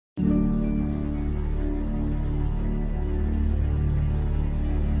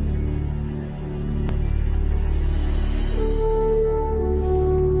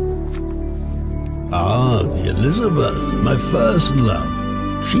Elizabeth, my first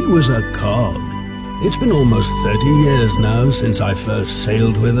love. She was a cog. It's been almost 30 years now since I first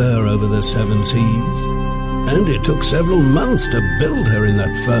sailed with her over the seven seas, and it took several months to build her in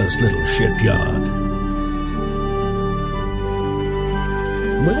that first little shipyard.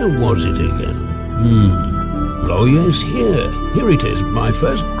 Where was it again? Oh yes, here it is, my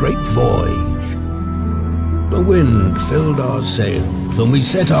first great voyage. The wind filled our sails, and we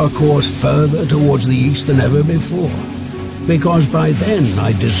set our course further towards the east than ever before, because by then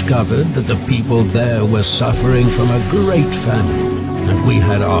I discovered that the people there were suffering from a great famine, and we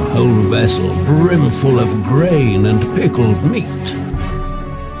had our whole vessel brimful of grain and pickled meat.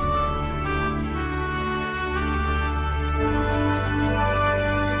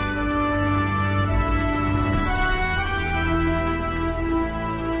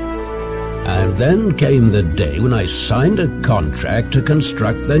 And then came the day when I signed a contract to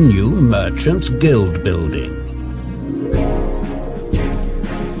construct the new Merchants' Guild building.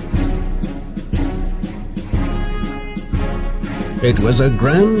 It was a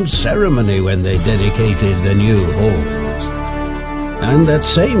grand ceremony when they dedicated the new halls. And that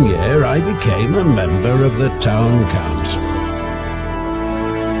same year I became a member of the town council.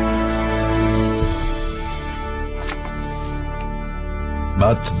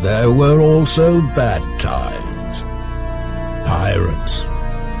 But there were also bad times. Pirates,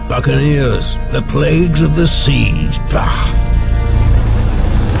 buccaneers, the plagues of the seas. Bah!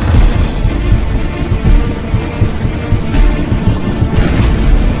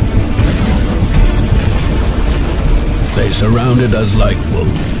 They surrounded us like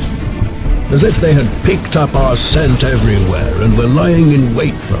wolves, as if they had picked up our scent everywhere and were lying in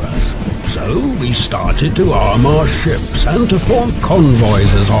wait for us. So we started to arm our ships and to form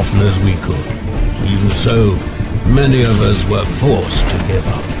convoys as often as we could. Even so, many of us were forced to give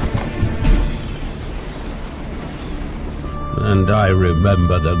up. And I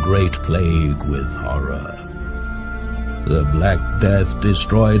remember the Great Plague with horror. The Black Death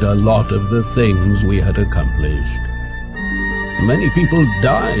destroyed a lot of the things we had accomplished. Many people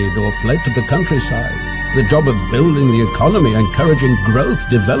died or fled to the countryside. The job of building the economy, encouraging growth,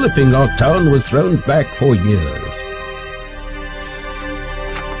 developing our town was thrown back for years.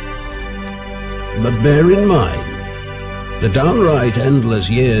 But bear in mind, the downright endless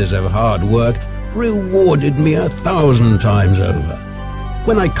years of hard work rewarded me 1,000 times over.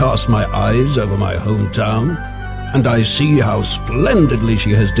 When I cast my eyes over my hometown, and I see how splendidly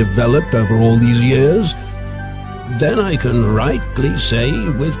she has developed over all these years, then I can rightly say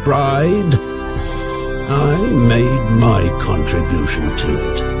with pride, I made my contribution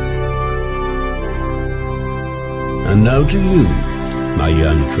to it. And now to you, my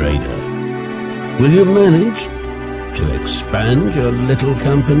young trader. Will you manage to expand your little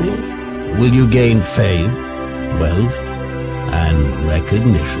company? Will you gain fame, wealth, and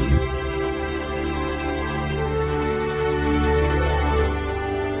recognition?